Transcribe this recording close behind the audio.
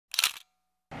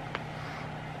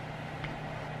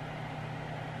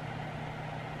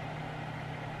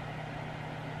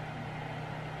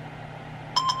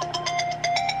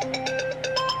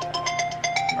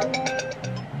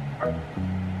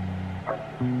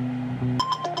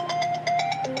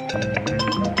Good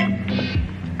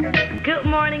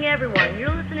morning, everyone.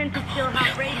 You're listening to Chill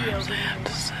Hot Radio. I have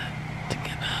to set to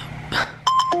get up.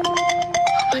 Oh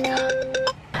my god.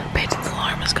 Peyton's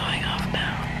alarm is going off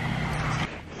now.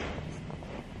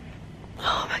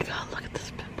 Oh my god, look at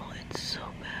this pimple. It's so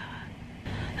bad.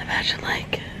 Imagine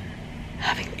like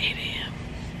having 8 a.m.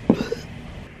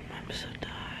 I'm so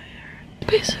tired.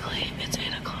 Basically, it's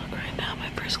 8 o'clock right now. My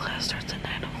first class starts at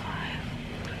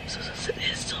 9:05. So since it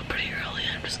is still pretty early,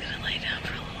 I'm just gonna lay down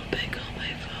for a little bit, go on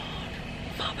my phone,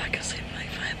 fall back asleep for like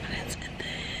 5 minutes, and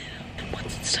then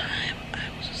once it's time, I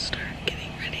will just start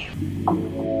getting ready.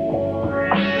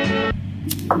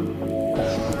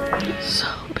 So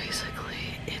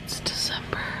basically, it's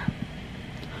December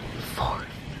 4th.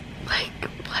 Like,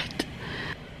 what?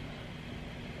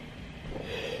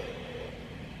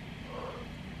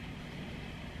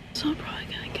 So I'm probably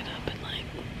gonna get up in like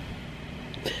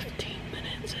 15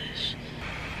 minutes-ish.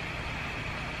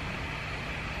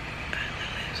 I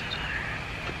literally am so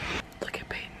tired. Look at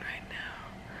Peyton right now.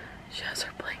 She has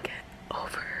her blanket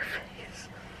over her face.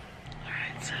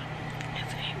 Alright, so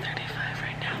it's 8:35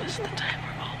 right now. This is the time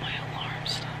where all my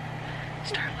alarms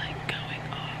start like going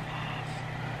off.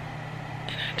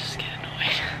 And I just get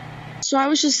annoyed. So I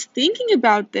was just thinking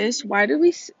about this. Why do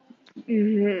we...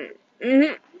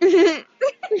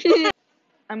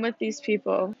 I'm with these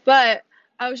people. But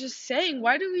I was just saying,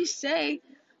 why do we say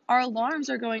our alarms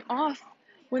are going off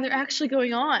when they're actually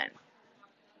going on?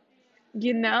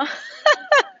 You know?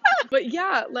 But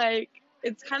yeah, like,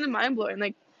 it's kind of mind-blowing.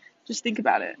 Like, just think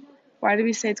about it. Why do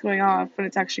we say it's going off when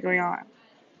it's actually going on?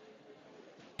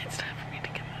 It's time for me to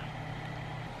give up.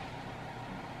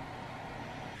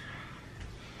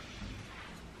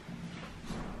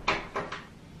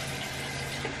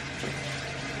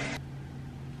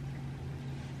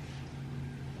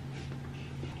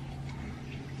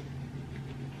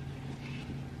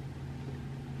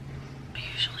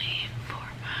 Usually for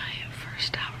my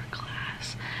first hour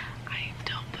class, I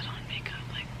don't put on makeup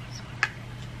like whatsoever.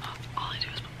 All I do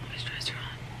is put moisturizer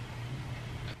on.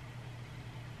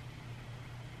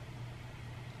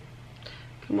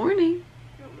 Good morning.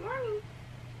 Good morning.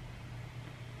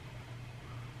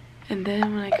 And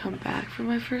then when I come back from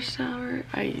my first hour,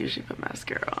 I usually put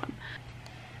mascara on.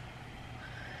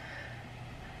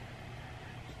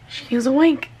 She gives a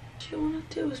wink. All she wanna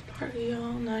do is party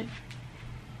all night.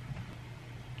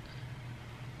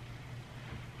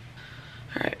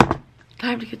 Alright,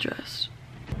 time to get dressed.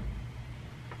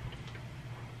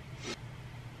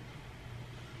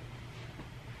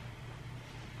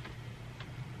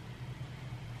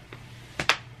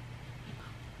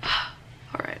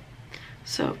 Alright,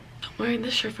 so I'm wearing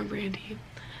this shirt from Brandy,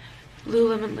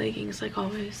 Lululemon leggings like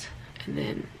always, and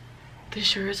then this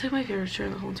shirt is like my favorite shirt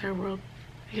in the whole entire world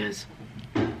because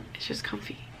it's just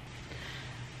comfy.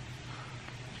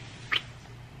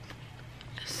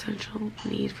 Essential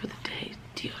need for the day,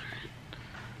 deodorant.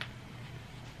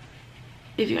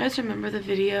 If you guys remember the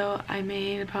video I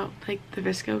made about like the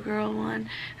Visco girl one,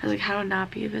 I was like how to not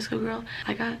be a Visco girl,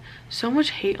 I got so much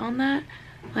hate on that,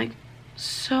 like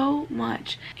so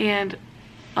much. And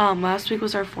last week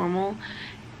was our formal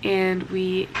and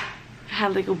we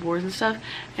had like awards and stuff,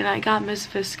 and I got Miss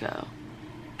Visco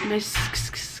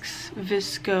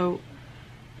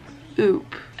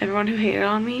oop. Everyone who hated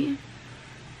on me,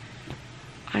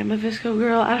 I'm a Visco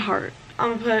girl at heart.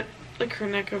 I'm gonna put a crew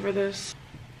neck over this.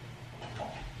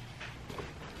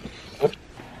 I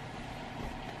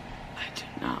do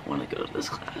not want to go to this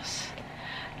class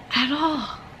at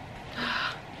all.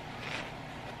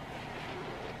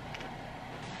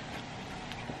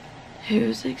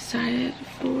 Who's excited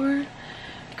for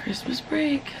Christmas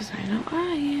break? Because I know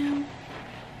I am.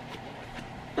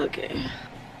 Okay.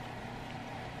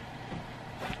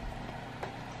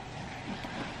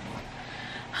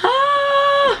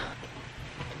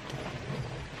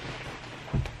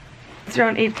 It's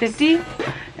around 8:50.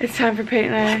 It's time for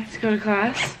Peyton and I to go to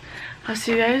class. I'll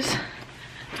see you guys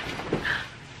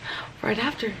right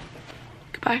after.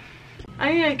 Goodbye.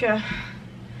 I need like a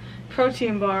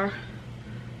protein bar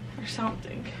or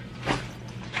something.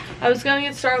 I was gonna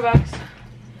get Starbucks,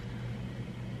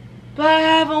 but I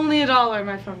have only $1 in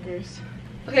my fingers.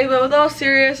 Okay, but with all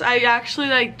serious, I actually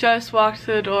like just walked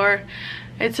through the door.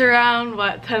 It's around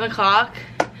what, 10 o'clock?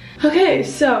 Okay,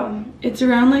 so it's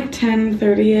around like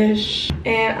 10:30ish,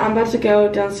 and I'm about to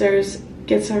go downstairs,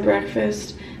 get some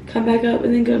breakfast, come back up,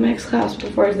 and then go to my next class. But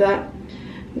before I do that,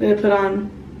 I'm gonna put on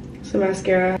some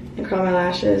mascara and curl my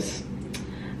lashes.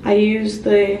 I use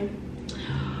the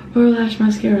Royal Lash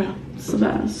Mascara. It's the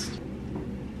best.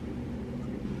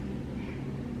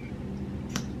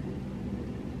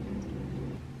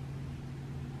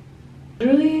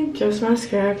 Literally, just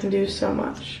mascara can do so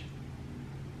much.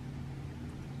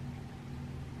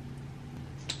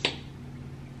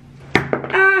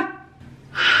 Ah!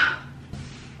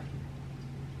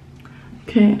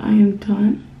 Okay, I am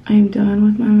done. I am done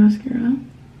with my mascara.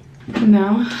 And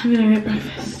now I'm gonna get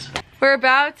breakfast. We're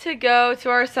about to go to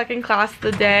our second class of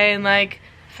the day in like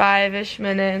 5-ish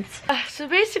minutes. So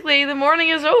basically the morning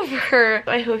is over.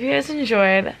 I hope you guys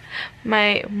enjoyed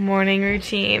my morning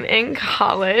routine in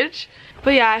college.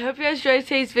 But yeah, I hope you guys enjoyed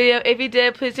today's video. If you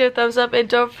did, please give a thumbs up and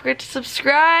don't forget to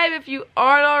subscribe if you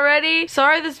aren't already.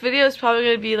 Sorry this video is probably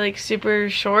gonna be like super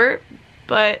short,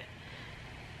 but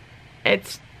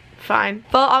it's fine.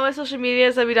 Follow all my social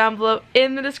medias, that'll be down below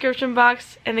in the description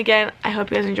box. And again, I hope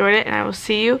you guys enjoyed it, and I will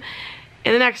see you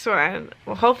in the next one.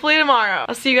 Well, hopefully tomorrow.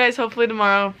 I'll see you guys hopefully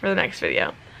tomorrow for the next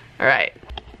video. Alright.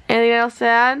 Anything else to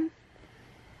add?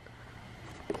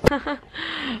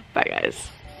 Bye guys.